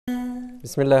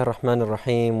بسم الله الرحمن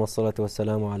الرحيم والصلاة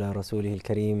والسلام على رسوله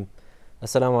الكريم.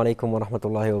 Assalamu alaikum wa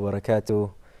rahmatullahi wa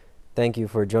barakatuh. Thank you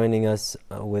for joining us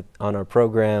on our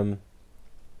program,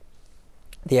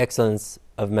 The Excellence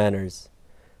of Manners,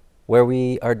 where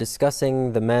we are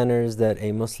discussing the manners that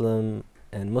a Muslim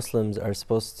and Muslims are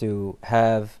supposed to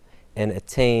have and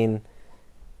attain,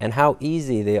 and how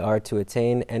easy they are to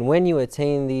attain. And when you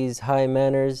attain these high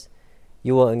manners,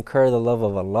 you will incur the love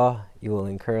of Allah, you will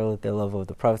incur the love of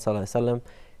the Prophet ﷺ,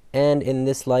 and in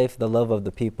this life, the love of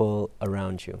the people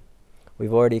around you.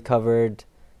 We've already covered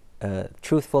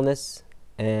truthfulness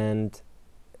and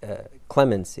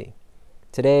clemency.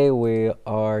 Today we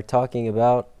are talking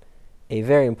about a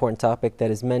very important topic that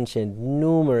is mentioned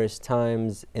numerous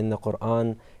times in the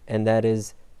Quran, and that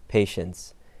is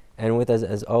patience. And with us,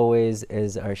 as always,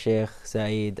 is our Shaykh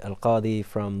Saeed Al Gadi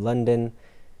from London.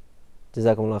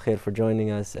 Jazakumullah khair for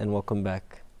joining us, and welcome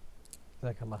back.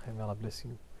 Jazakallah khair, may Allah bless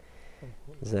you.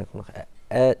 Jazakumullah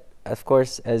khair. Of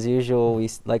course, as usual, we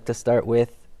like to start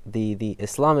with the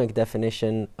Islamic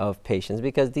definition of patience,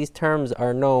 because these terms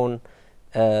are known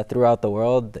throughout the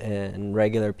world and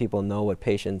regular people know what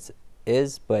patience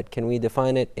is, but can we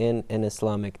define it in an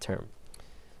Islamic term?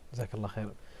 Jazakallah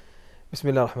khair.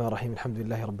 Bismillah ar-Rahman ar-Rahim.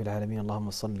 Alhamdulillahi Rabbil Alameen.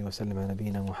 Allahumma salli wa sallim ala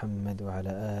nabiyyina Muhammad wa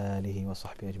ala alihi wa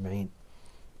sahbihi ajma'een.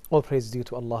 All praise is due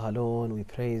to Allah alone. We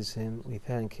praise Him, we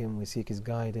thank Him, we seek His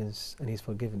guidance and His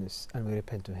forgiveness, and we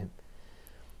repent to Him.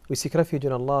 We seek refuge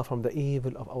in Allah from the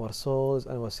evil of our souls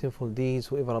and our sinful deeds.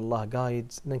 Whoever Allah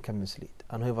guides, none can mislead.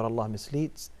 And whoever Allah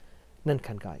misleads, none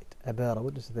can guide. I bear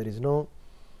witness there is no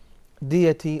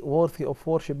deity worthy of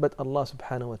worship but Allah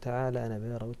subhanahu wa ta'ala, and I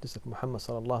bear witness that Muhammad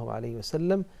sallallahu alayhi wa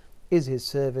sallam is His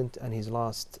servant and His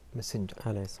last messenger.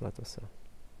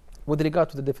 With regard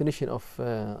to the definition of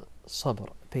sabr,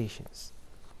 patience.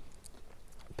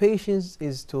 Patience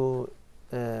is to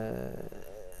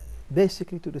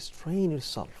basically to restrain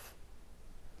yourself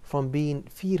from being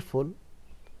fearful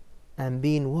and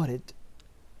being worried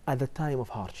at the time of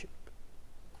hardship,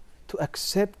 to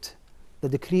accept the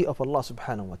decree of Allah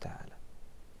subhanahu wa ta'ala,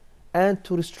 and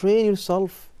to restrain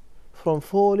yourself from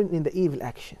falling in the evil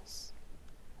actions,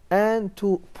 and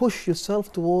to push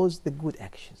yourself towards the good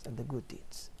actions and the good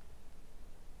deeds.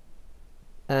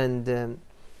 And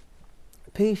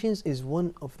patience is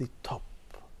one of the top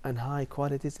and high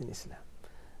qualities in Islam.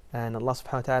 And Allah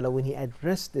subhanahu wa ta'ala, when He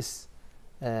addressed this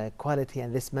quality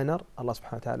and this manner, Allah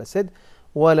subhanahu wa ta'ala said,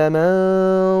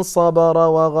 وَلَمَنْ صَبَرَ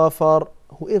وَغَفَرَ.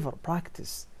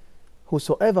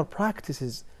 Whosoever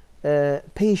practices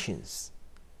patience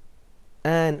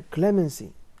and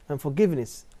clemency and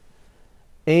forgiveness,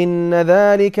 إِنَّ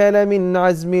ذَلِكَ لَمِنْ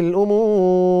عَزْمِ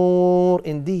الْأُمُورِ.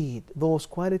 Indeed, those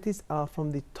qualities are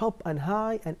from the top and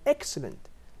high and excellent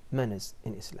manners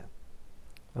in Islam.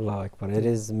 Allahu Akbar. It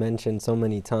is mentioned so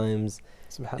many times,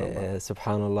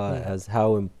 subhanallah, as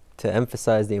how to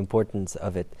emphasize the importance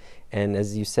of it. And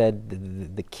as you said,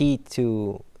 the key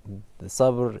to the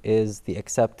sabr is the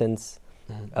acceptance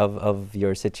of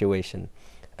your situation.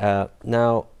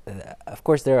 Now, of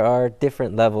course, there are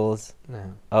different levels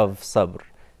of sabr.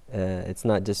 It's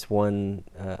not just one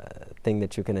thing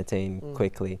that you can attain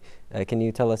quickly. Can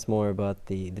you tell us more about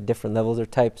the different levels or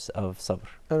types of sabr?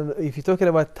 If you're talking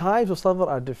about types of sabr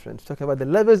are different. If you're talking about the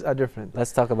levels are different.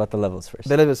 Let's talk about the levels first.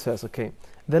 The levels first, okay.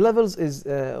 The levels is,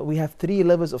 we have 3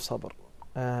 levels of sabr.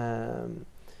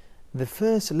 The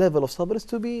first level of sabr is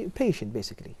to be patient,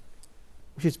 basically,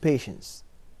 which is patience.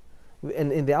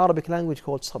 In the Arabic language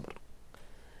called sabr.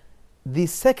 The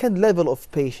second level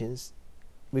of patience,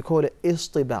 we call it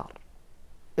istibar.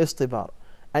 Istibar.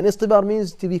 And istibar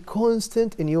means to be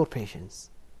constant in your patience.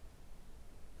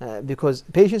 Because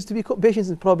patience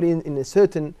is probably in a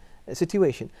certain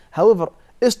situation. However,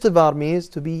 istibar means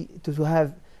to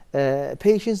have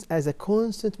patience as a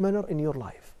constant manner in your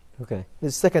life. Okay. The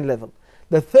second level.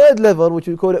 The third level, which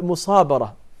we call it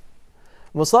musabara.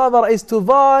 Musabara is to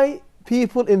vie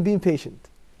people in being patient.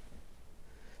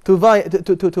 To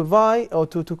vie or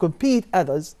to compete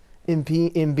others in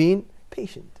being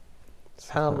patient.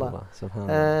 SubhanAllah.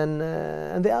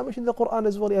 And they are mentioned in the Quran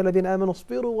as well. الَّذِينَ آمَنُوا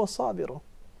اصْبِرُوا وَصَابِرُوا.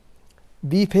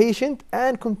 Be patient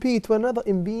and compete one another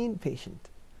in being patient.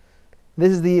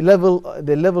 This is these are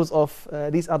the levels of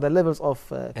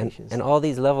patience. And all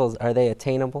these levels, are they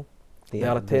attainable? They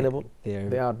are attainable. They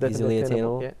are definitely easily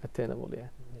attainable. Yeah, attainable. Yeah.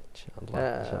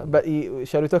 Inshallah. But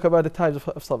shall we talk about the types of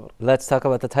sabr? Let's talk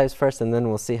about the types first, and then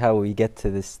we'll see how we get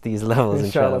to these levels.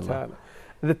 Inshallah.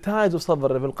 The types of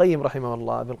sabr. Ibn Qayyim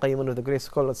rahimahullah, Ibn Qayyim, one of the great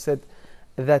scholars, said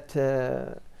that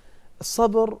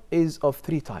sabr is of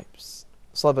 3 types.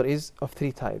 Sabr is of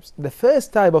 3 types. The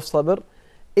first type of sabr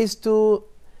is to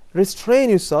restrain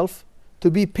yourself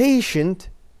to be patient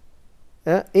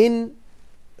in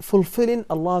fulfilling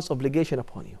Allah's obligation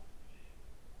upon you,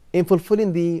 in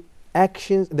fulfilling the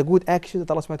actions, the good actions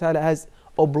that Allah subhanahu wa ta'ala has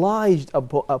obliged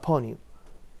upon you.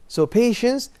 So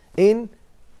patience in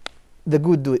the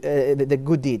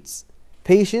good deeds.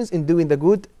 Patience in doing the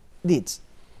good deeds.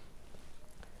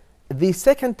 The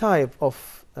second type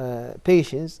of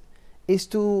patience is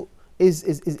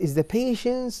the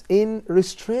patience in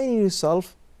restraining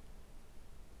yourself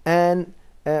and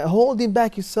holding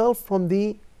back yourself from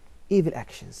the evil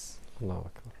actions. Allahu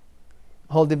Akbar.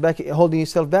 Holding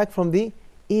yourself back from the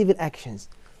evil actions.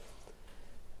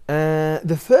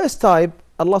 The first type,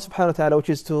 Allah subhanahu wa ta'ala,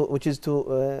 which is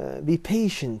to be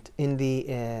patient in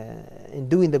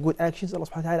doing the good actions, Allah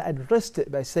subhanahu wa ta'ala addressed it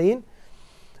by saying,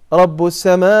 رَبُّ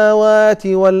السَّمَاوَاتِ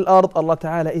وَالْأَرْضِ. Allah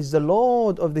ta'ala is the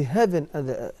Lord of the heaven and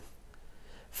the earth.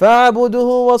 فَاعْبُدُهُ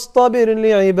وَاصْطَبِرْ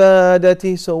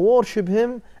لِعِبَادَتِهِ. So worship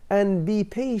Him and be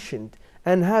patient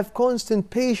and have constant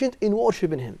patience in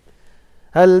worshiping Him.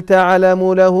 هَلْ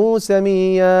تَعْلَمُ لَهُ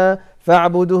سَمِيًّا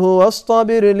فَاعْبُدُهُ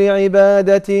وَاصْطَبِرْ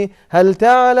لِعِبَادَتِهِ. هَلْ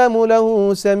تَعْلَمُ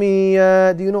لَهُ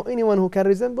سَمِيًّا. Do you know anyone who can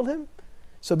resemble Him?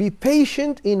 So be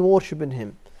patient in worshiping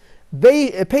Him.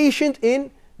 Be patient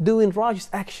in doing righteous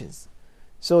actions.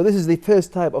 So this is the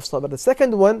first type of sabr. The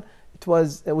second one,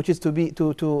 which is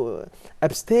to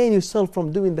abstain yourself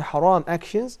from doing the haram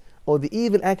actions or the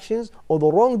evil actions or the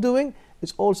wrongdoing.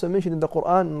 It's also mentioned in the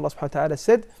Quran, and Allah subhanahu wa ta'ala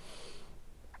said,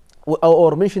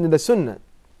 or mentioned in the Sunnah,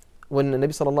 when the Nabi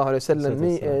sallallahu alayhi wa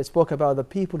sallam spoke about the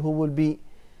people who will be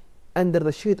under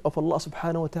the shade of Allah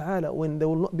subhanahu wa ta'ala, when there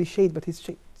will not be shade but His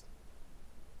shade.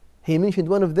 He mentioned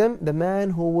one of them, the man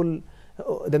who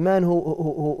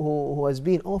has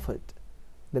been offered,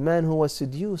 the man who was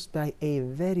seduced by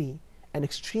an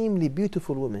extremely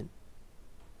beautiful woman,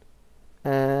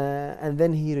 and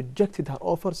then he rejected her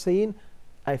offer, saying,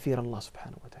 I fear Allah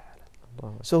subhanahu wa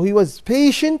ta'ala. So he was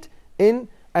patient in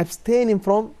abstaining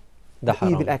from the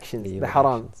evil actions, the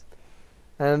haram.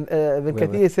 And Ibn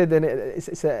Kathir said,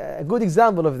 it's a good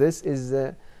example of this is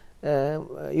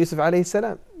Yusuf alayhi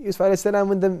salam. Yusuf alayhi salam,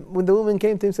 when the woman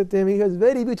came to him, said to him, he was a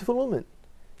very beautiful woman.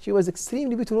 She was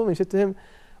extremely beautiful woman. She said to him,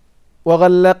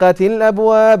 وَغَلَّقَتِ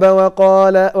الْأَبْوَابَ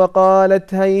وَقَالَتْ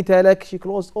هَيْتَ لَكَ. She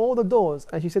closed all the doors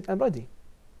and she said, I'm ready.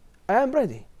 I am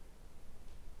ready.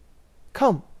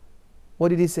 Come. What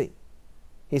did he say?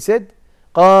 He said,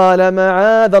 قَالَ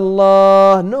مَعَاذَ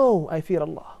اللَّهِ. No, I fear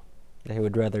Allah. He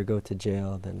would rather go to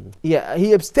jail than... Yeah,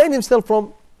 he abstained himself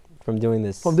from doing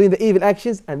this. From doing the evil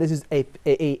actions, and this is a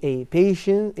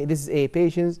patience. This is a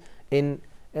patience in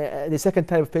the second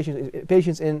type of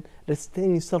patience in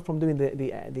restraining himself from doing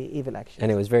the evil actions.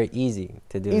 And it was very easy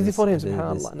to do. Easy for him,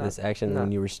 subhanAllah. This action,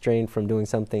 when you restrain from doing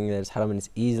something that is haram and it's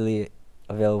easily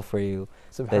available for you,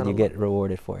 that you get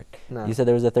rewarded for it. You said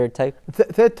there was a third type?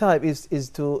 Third type is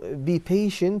to be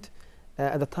patient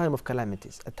at the time of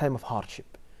calamities, at time of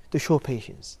hardship, to show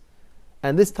patience.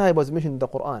 And this type was mentioned in the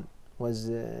Quran. Allah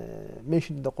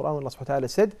subhanahu wa ta'ala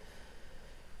said,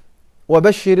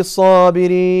 وَبَشِّرِ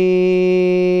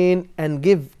الصَّابِرِينَ. And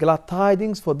give glad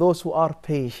tidings for those who are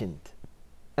patient.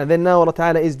 And then now Allah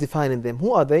ta'ala is defining them.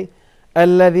 Who are they?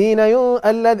 الَّذِينَ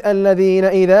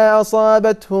إِذَا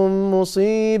أَصَابَتْهُمْ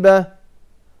مُصِيبَةٌ.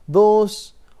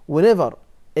 Those, whenever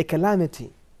a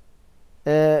calamity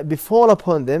befall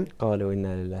upon them, قَالُوا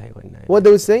إِنَّا لِلَّهِ وَإِنَّا إِلَيْهِ. What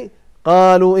they will say?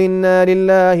 قالوا إنا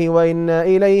لله وإنا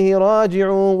إليه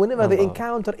راجعون. Whenever they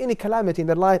encounter any calamity in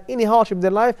their life, any hardship in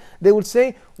their life, they will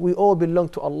say, we all belong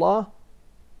to Allah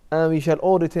and we shall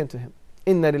all return to Him.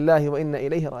 إنا لله وإنا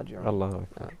إليه راجعون. Allahu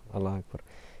Akbar. Allahu Akbar.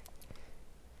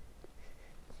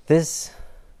 This,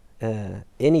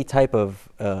 any type of,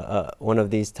 one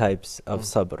of these types of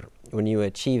sabr, when you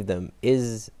achieve them,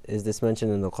 is this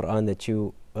mentioned in the Quran that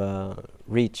you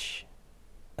reach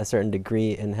a certain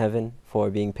degree in heaven for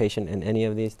being patient in any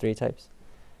of these three types?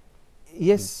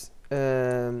 Yes,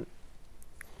 by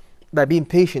being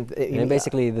patient. And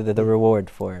basically the reward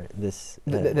for this.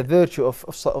 The virtue of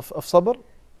sabr.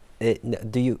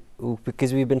 Do you,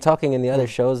 because we've been talking in the other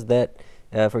shows that,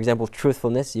 for example,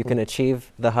 truthfulness, you can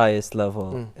achieve the highest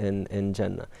level in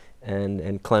Jannah,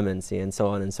 and clemency and so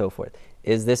on and so forth.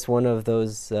 Is this one of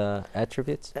those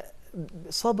attributes?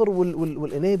 Sabr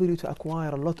will enable you to acquire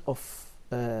a lot of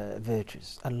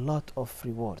virtues, a lot of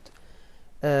reward.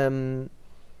 One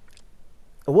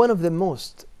of the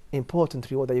most important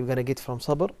reward that you're going to get from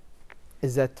sabr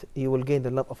is that you will gain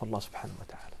the love of Allah subhanahu wa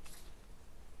ta'ala.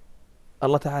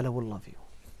 Allah ta'ala will love you.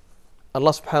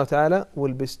 Allah subhanahu wa ta'ala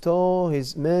will bestow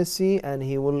His mercy and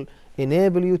He will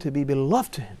enable you to be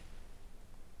beloved to Him.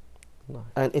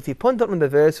 And if you ponder on the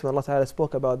verse when Allah ta'ala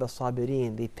spoke about the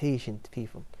sabirin, the patient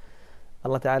people,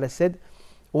 Allah ta'ala said,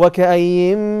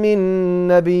 وكأي من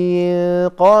نبي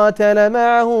قاتل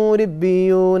معه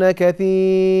ربيون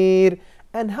كثير.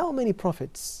 And how many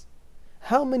prophets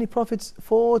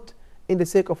fought in the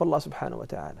sake of Allah subhanahu wa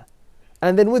ta'ala,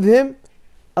 and then with him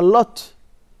a lot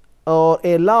or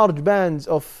a large bands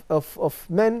of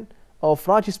men, of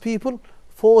righteous people,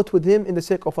 fought with him in the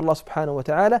sake of Allah subhanahu wa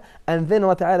ta'ala. And then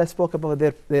Allah ta'ala spoke about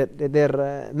their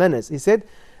manners. He said,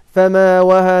 فَمَا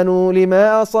وَهَنُوا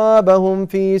لِمَا أَصَابَهُمْ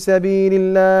فِي سَبِيلِ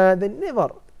اللَّهِ. They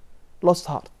never lost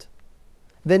heart.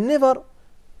 They never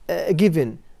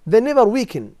given. They never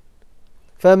weakened.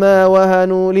 فما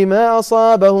وهنوا لما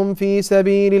أصابهم في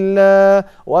سبيل الله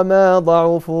وما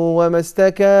ضعفوا وما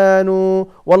استكانوا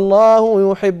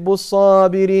والله يحب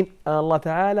الصابرين. Allah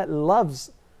Ta'ala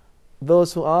loves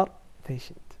those who are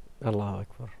patient. Allahu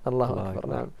Akbar. Allahu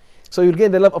Akbar. So you'll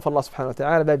gain the love of Allah Subhanahu wa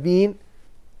Ta'ala by being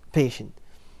patient.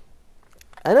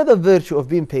 Another virtue of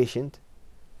being patient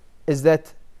is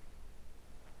that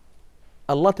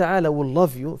Allah Ta'ala will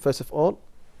love you first of all,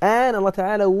 and Allah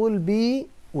Ta'ala will be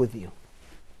with you.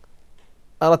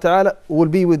 Allah Ta'ala will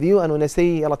be with you, and when I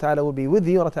say Allah Ta'ala will be with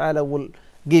you, Allah Ta'ala will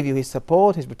give you His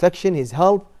support, His protection, His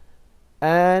help,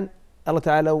 and Allah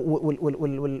Ta'ala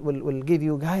will give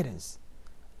you guidance.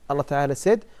 Allah Ta'ala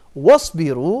said,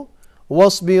 وَاصْبِرُوا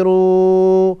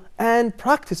and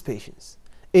practice patience.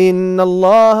 إِنَّ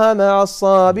اللَّهَ مَعَ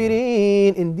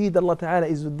الصَّابِرِينَ. Indeed, Allah Ta'ala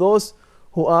is with those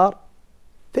who are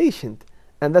patient.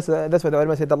 And that's why the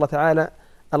ulama said Allah Ta'ala,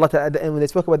 and when they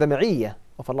spoke about the ma'iyyah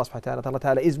of Allah Subhanahu wa Ta'ala, Allah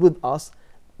Ta'ala is with us.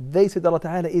 They said Allah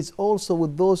Ta'ala is also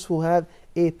with those who have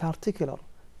a particular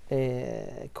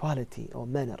quality or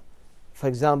manner. For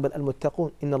example,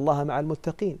 al-muttaqun, inna Allah ma'a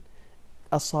al-muttaqin.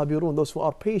 As-sabirun, those who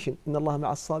are patient, inna Allah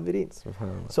ma'a as-sabirin.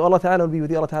 So Allah Ta'ala will be with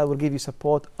you, Allah Ta'ala will give you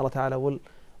support, Allah Ta'ala will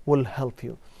help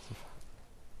you.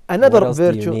 Another what else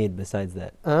virtue. do you need besides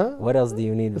that? What else do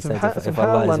you need besides if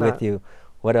Allah is with you?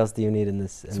 What else do you need in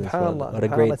this world? What a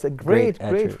great, it's a great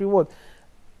reward.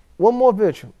 One more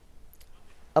virtue.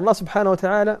 Allah Subhanahu wa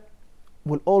Ta'ala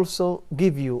will also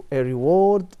give you a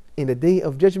reward in the day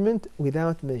of judgment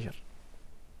without measure.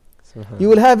 You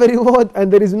will have a reward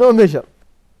and there is no measure.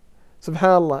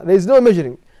 Subhanallah, there is no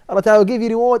measuring. Allah Ta'ala will give you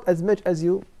reward as much as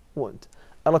you want.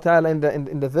 Allah Ta'ala in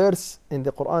the verse in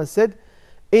the Quran said,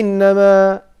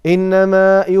 إِنَّمَا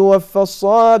يُوَفَّى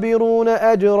الصَّابِرُونَ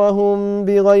أَجْرَهُمْ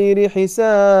بِغَيْرِ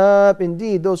حِسَابٍ.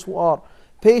 Indeed, those who are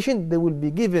patient, they will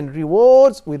be given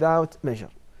rewards without measure.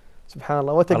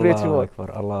 Subhanallah, what a great reward.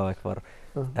 Allahu Akbar.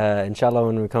 Inshallah,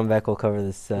 when we come back, we'll cover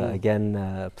this again.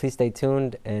 Please stay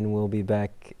tuned, and we'll be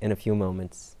back in a few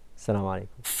moments. Assalamu alaikum.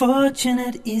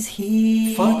 Fortunate is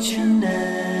he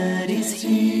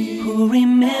who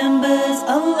remembers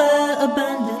Allah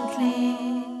abundantly.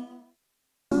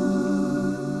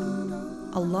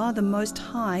 Allah the Most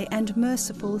High and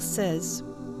Merciful says,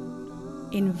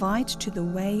 invite to the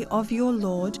way of your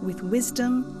Lord with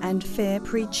wisdom and fair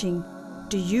preaching.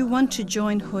 Do you want to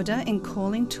join Huda in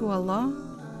calling to Allah?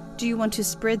 Do you want to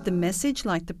spread the message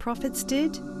like the prophets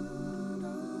did?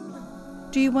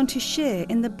 Do you want to share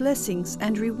in the blessings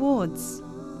and rewards?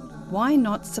 Why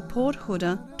not support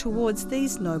Huda towards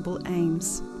these noble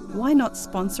aims? Why not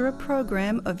sponsor a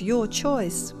program of your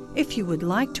choice? If you would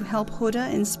like to help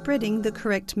Huda in spreading the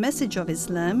correct message of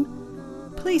Islam,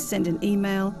 please send an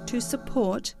email to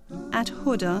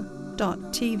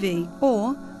support@huda.tv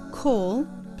or call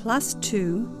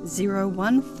 +2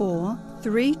 014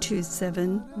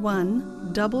 327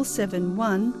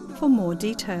 1771 for more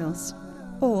details,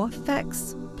 or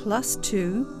fax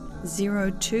 +2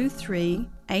 023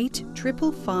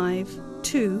 8555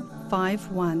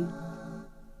 251.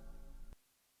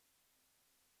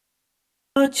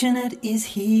 Fortunate is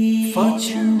he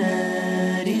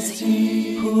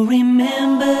who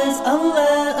remembers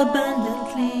Allah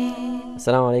abundantly.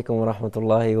 Assalamu alaikum wa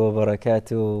rahmatullahi wa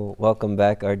barakatuh. Welcome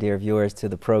back, our dear viewers, to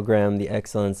the program, The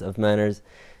Excellence of Manners.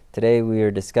 Today we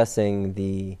are discussing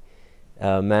the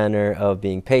manner of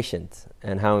being patient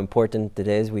and how important it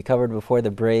is. We covered before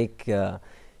the break the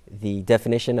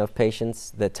definition of patience,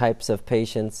 the types of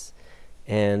patience,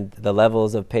 and the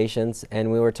levels of patience,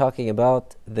 and we were talking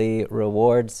about the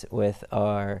rewards with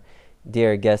our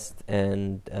dear guest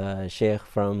and Sheikh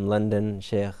from London,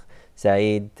 Sheikh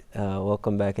Saeed.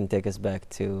 Welcome back and take us back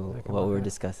to what we were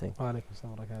discussing. Wa alaikum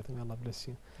assalam wa barakatuh. May Allah bless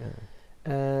you.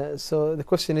 So the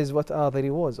question is, what are the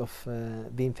rewards of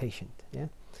being patient?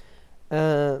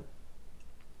 Well,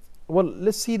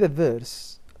 let's see the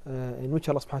verse in which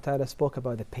Allah subhanahu wa ta'ala spoke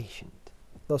about the patient,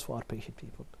 those who are patient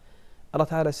people. Allah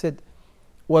ta'ala said,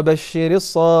 وَبَشِّرِ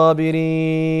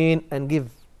الصَّابِرِينَ, and give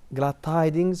glad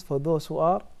tidings for those who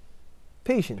are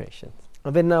patient.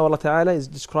 And then now Allah Ta'ala is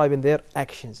describing their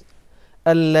actions.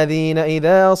 الذين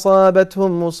إذا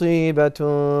أصابتهم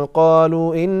مصيبة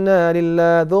قالوا إنا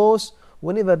لله. Those,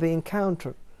 whenever they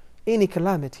encounter any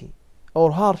calamity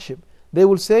or hardship, they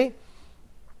will say,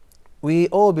 we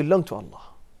all belong to Allah.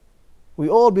 We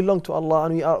all belong to Allah,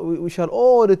 and we shall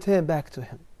all return back to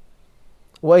Him.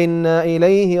 وَإِنَّا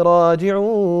إِلَيْهِ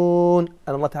رَاجِعُونَ.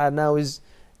 And Allah Ta'ala now is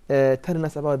telling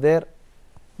us about their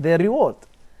reward.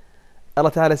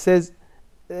 Allah Ta'ala says,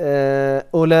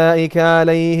 أُولَٰئِكَ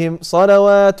عَلَيْهِمْ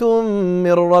صَلَوَاتٌ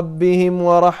مِّن رَّبِّهِمْ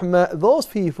وَرَحْمَةٌ. Those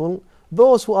people,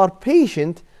 those who are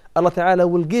patient, Allah Ta'ala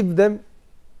will give them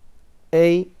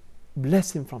a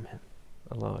blessing from Him.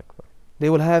 Allahu Akbar. They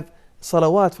will have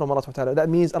salawat from Allah subhanahu wa ta'ala. That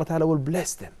means Allah Ta'ala will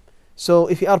bless them. So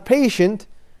if you are patient,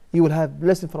 you will have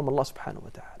blessing from Allah subhanahu wa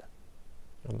ta'ala.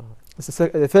 That's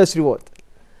the first reward.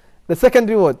 The second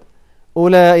reward,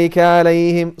 أُولَٰئِكَ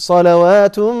عَلَيْهِمْ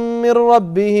صَلَوَاتٌ مِّن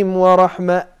رَّبِّهِمْ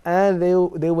وَرَحْمَةٌ. And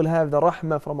they will have the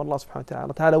rahmah from Allah subhanahu wa ta'ala.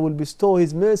 Allah Ta'ala will bestow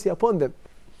His mercy upon them.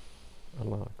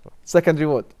 Allahu Akbar. Second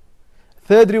reward.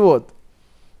 Third reward,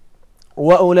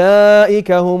 وَأُولَٰئِكَ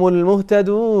هُمُ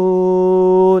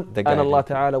الْمُهْتَدُونَ. And Allah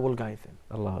Ta'ala will guide them.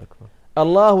 Allahu Akbar.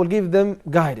 Allah will give them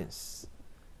guidance.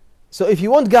 So if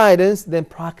you want guidance, then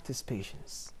practice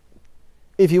patience.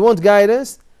 If you want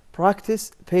guidance,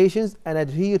 practice patience and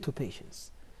adhere to patience.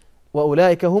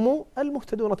 وَأُولَٰئِكَ هُمُ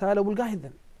الْمُهْتَدُونَ. Allah Ta'ala will guide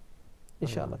them.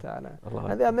 Inshallah Ta'ala.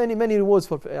 And there are many rewards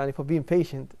for being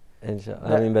patient.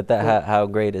 Inshallah. I mean, but how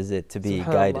great is it to be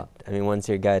guided? I mean, once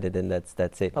you're guided, then that's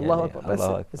it. Allahu Akbar. That's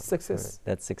it. Success.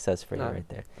 That's success for you right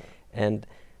there. And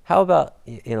how about,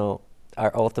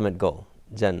 our ultimate goal,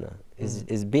 Jannah?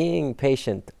 Is being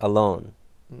patient alone?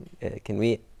 Can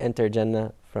we enter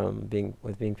Jannah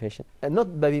with being patient? And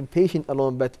not by being patient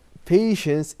alone, but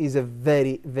patience is a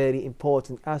very, very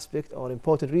important aspect or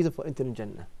important reason for entering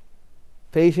Jannah.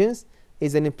 Patience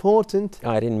is an important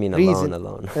I didn't mean reason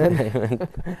alone.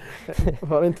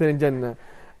 for entering Jannah.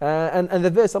 And the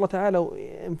verse Allah Ta'ala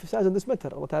emphasized on this matter.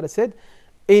 Allah Ta'ala said,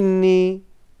 إِنِّي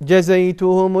جَزَيْتُهُمُ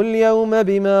الْيَوْمَ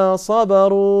بِمَا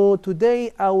صَبَرُوا.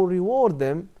 Today I will reward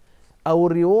them. I will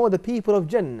reward the people of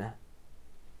Jannah.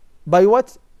 By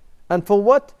what? And for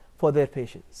what? For their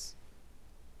patience.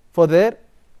 For their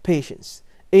patience.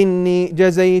 إِنِّي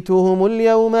جَزَيْتُهُمُ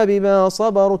الْيَوْمَ بِمَا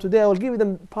صَبَرُوا. Today I will give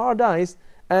them paradise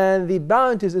and the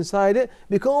bounties inside it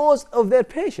because of their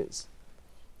patience.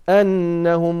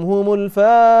 أَنَّهُمْ هُمُ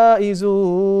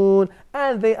الْفَائِزُونَ.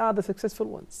 And they are the successful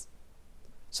ones.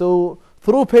 So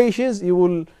through patience you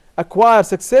will acquire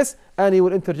success and you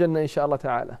will enter Jannah inshaAllah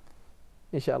ta'ala.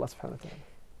 Inshallah subhanahu wa ta'ala.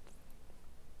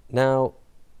 Now,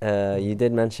 you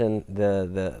did mention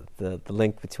the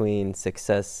link between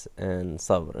success and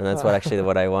sabr, and that's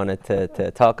what I wanted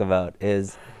to talk about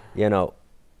is,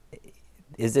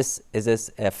 is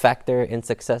this a factor in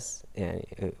success?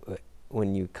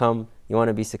 When you want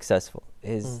to be successful.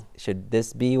 Should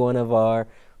this be one of our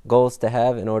goals to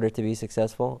have in order to be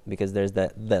successful? Because there's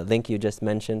that link you just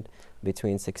mentioned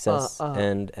between success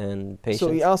and patience.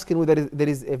 So you're asking whether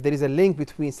if there is a link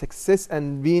between success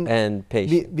and being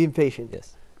patient. Being patient.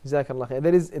 Yes. Jazakallah khair.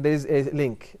 There is a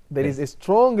link. There is a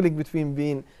strong link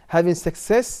between having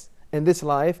success in this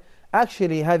life,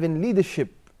 actually having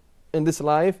leadership in this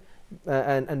life,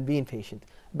 and being patient.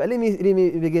 But let me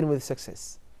begin with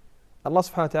success. Allah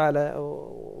subhanahu wa ta'ala,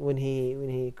 when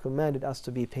He commanded us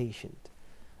to be patient,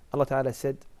 Allah Ta'ala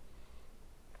said,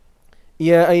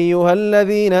 يَا أَيُّهَا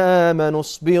الَّذِينَ آمَنُوا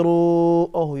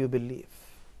اصْبِرُوا. Oh, you believe.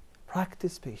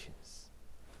 Practice patience.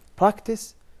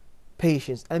 Practice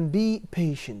patience and be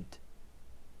patient.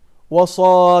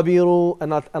 وَصَابِرُوا.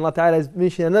 And Allah Ta'ala has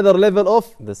mentioned another level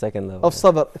of the second level of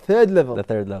sabr, third level. The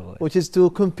third level. Which is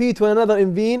to compete one another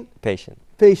in being patient.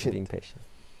 Being patient.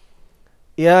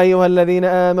 يَا أَيُّهَا الَّذِينَ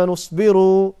آمَنُوا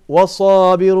اصْبِرُوا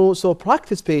وَصَابِرُوا. So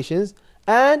practice patience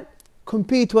and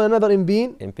compete one another in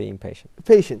being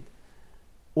patient.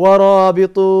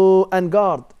 وَرَابِطُوا. And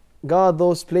guard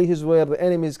those places where the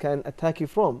enemies can attack you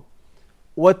from.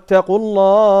 وَاتَّقُوا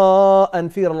اللَّهَ.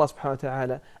 And fear Allah subhanahu wa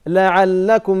ta'ala.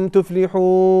 لَعَلَّكُمْ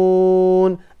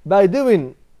تُفْلِحُونَ. By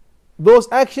doing those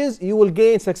actions you will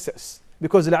gain success,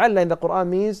 because لَعَلَّ in the Quran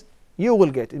means you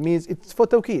will get. It means it's for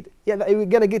tawqeed. Yeah, you're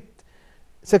gonna get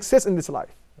success in this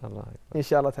life. Allah.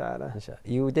 Inshallah ta'ala.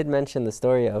 You did mention the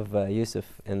story of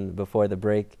Yusuf before the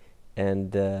break,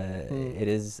 and it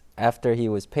is after he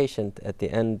was patient at the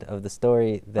end of the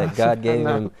story that God gave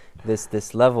him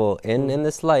this level in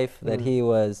this life that he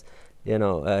was, he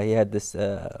had this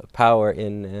power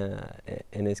in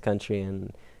his country,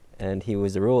 and he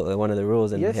was one of the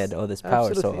rules, and he had all this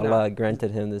power. So Allah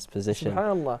granted him this position.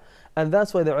 SubhanAllah. And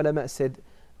that's why the ulama said,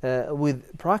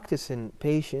 with practicing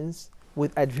patience,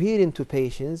 with adhering to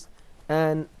patience,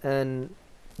 and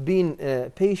being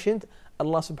patient,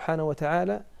 Allah subhanahu wa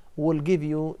ta'ala will give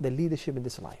you the leadership in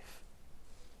this life.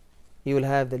 You will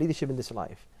have the leadership in this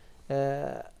life.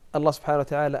 Allah subhanahu wa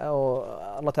ta'ala,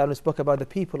 Allah ta'ala spoke about the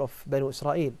people of Banu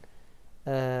Israel.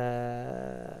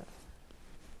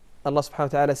 Allah subhanahu wa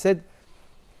ta'ala said,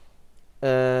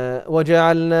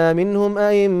 وَجَعَلْنَا مِنْهُمْ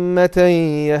أَئِمَّةً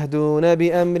يَهْدُونَ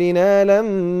بِأَمْرِنَا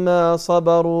لَمَّا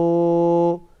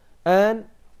صَبَرُوا. And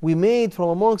we made from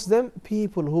amongst them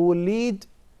people who will lead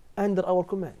under our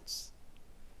commands.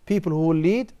 People who will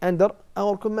lead under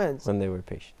our commands. When they were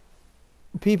patient.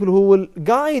 People who will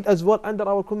guide as well under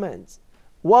our commands.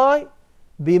 Why?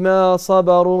 بِمَا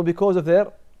صَبَرُوا, because of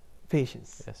their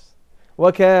patience. Yes.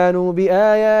 وَكَانُوا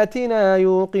بِآيَاتِنَا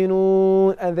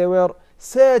يُوقِنُونَ, and they were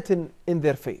certain in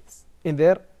their faith.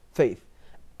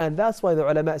 And that's why the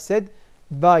ulama said,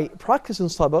 by practicing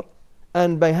sabr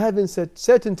and by having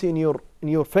certainty in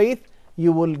your faith,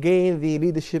 you will gain the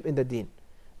leadership in the deen.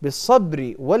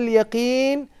 بالصبر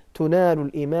واليقين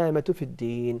تنال الإمامة في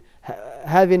الدين.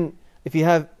 If you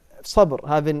have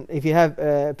sabr, if you have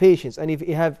patience, and if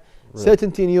you have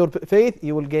certainty in your faith,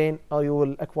 you will gain, or you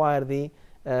will acquire the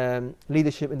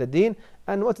leadership in the deen.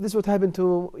 And this would happen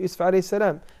to Yusuf alayhi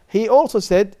salam. He also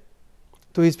said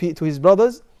to his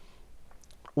brothers,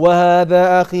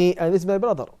 وَهَذَا أَخِي, and this is my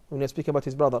brother. When I speak about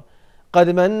his brother, قَدْ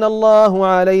مَنَّ اللَّهُ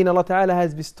عَلَيْنَا, Allah Ta'ala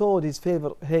has bestowed His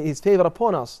favor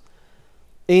upon us.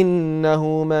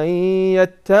 إِنَّهُ مَن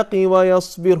يَتَّقِ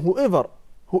وَيَصْبِرْ,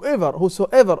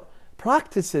 whosoever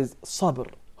practices sabr,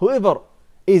 whoever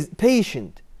is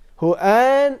patient,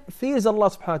 and fears Allah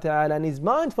subhanahu wa ta'ala and is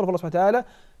mindful of Allah subhanahu wa ta'ala,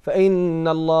 فَإِنَّ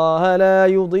اللَّهَ لَا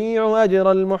يُضِيعُ أَجْرَ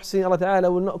الْمُحْسِنِينَ. Allah Ta'ala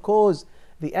will not cause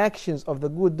the actions of the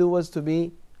good doers to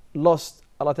be lost.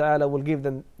 Allah Ta'ala will give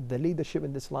them the leadership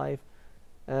in this life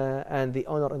and the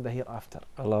honor in the hereafter.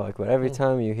 Allahu Akbar. Every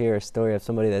time you hear a story of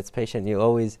somebody that's patient, you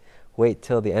always wait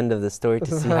till the end of the story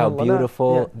to see how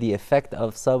beautiful the effect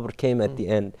of sabr came at the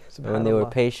end. When they were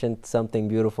patient, something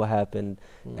beautiful happened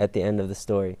at the end of the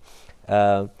story.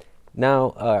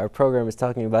 Now our program is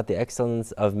talking about the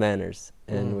excellence of manners,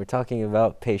 and we're talking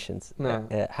about patience.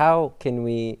 How can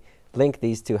we link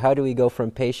these two? How do we go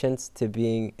from patience to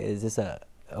being, is this a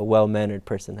well-mannered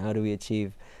person? How do we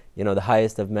achieve, the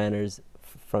highest of manners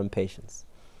from patience?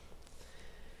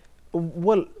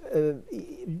 Well,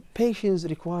 patience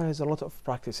requires a lot of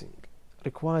practicing.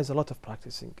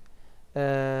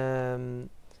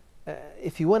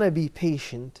 If you want to be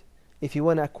patient, if you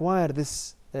want to acquire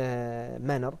this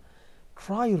manner,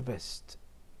 try your best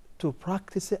to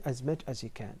practice it as much as you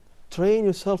can. Train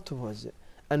yourself towards it.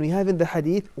 And we have in the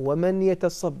hadith, وَمَنْ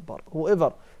يَتَصَبَّرْ,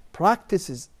 whoever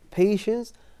practices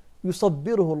patience,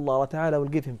 يُصَبِّرُهُ Allah, Allah Ta'ala will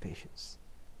give him patience.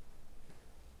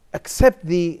 Accept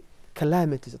the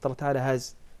calamities that Allah Ta'ala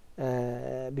has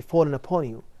befallen upon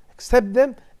you. Accept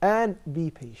them and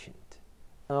be patient.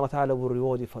 And Allah Ta'ala will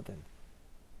reward you for them.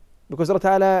 Because Allah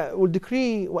Ta'ala will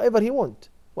decree whatever He wants.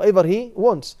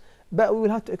 But we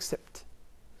will have to accept.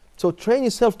 So train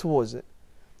yourself towards it.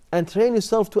 And train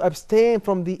yourself to abstain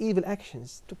from the evil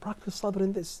actions. To practice sabr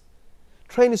in this.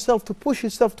 Train yourself to push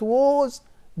yourself towards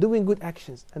doing good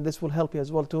actions. And this will help you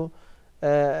as well to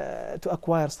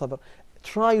acquire sabr.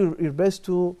 Try your best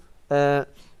to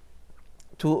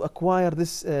acquire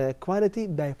this quality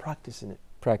by practicing it.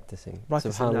 Practicing.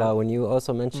 SubhanAllah, when you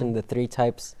also mentioned the three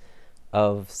types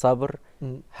of sabr,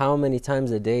 how many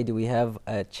times a day do we have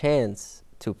a chance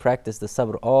to practice the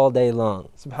sabr all day long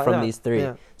from these three?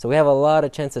 So we have a lot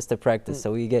of chances to practice.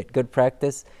 So we get good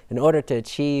practice in order to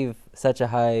achieve such a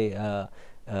high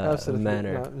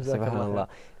manner. SubhanAllah.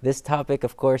 This topic,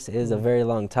 of course, is a very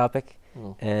long topic.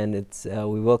 And it's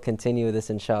we will continue this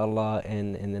inshallah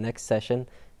in the next session,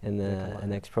 in the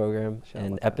next program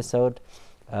and episode.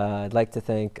 I'd like to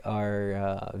thank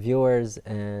our viewers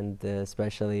and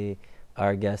especially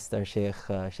our guest, our Sheikh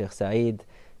Saeed.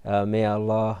 May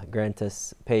Allah grant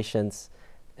us patience,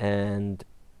 and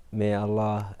may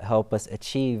Allah help us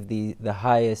achieve the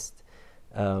highest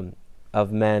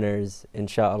of manners,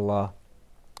 inshallah.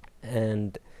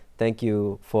 And thank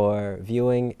you for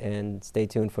viewing, and stay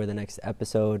tuned for the next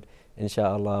episode,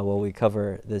 inshallah, where we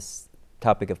cover this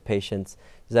topic of patience.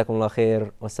 Jazakumullah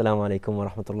khair. Wassalamu alaikum wa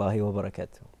rahmatullahi wa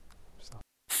barakatuh.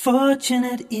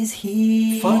 Fortunate is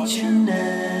he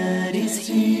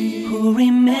who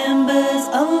remembers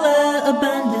Allah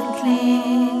abundantly.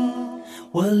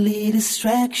 Worldly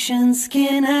distractions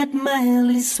cannot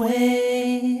mildly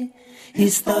sway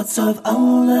his thoughts of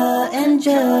Allah and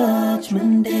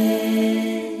Judgment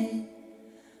Day.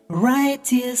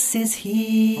 Righteous is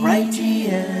he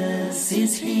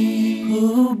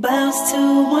who bows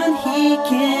to one he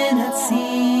cannot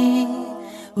see,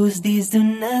 whose deeds do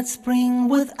not spring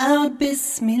without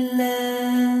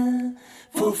Bismillah,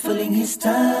 fulfilling his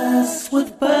task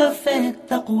with perfect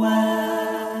taqwa.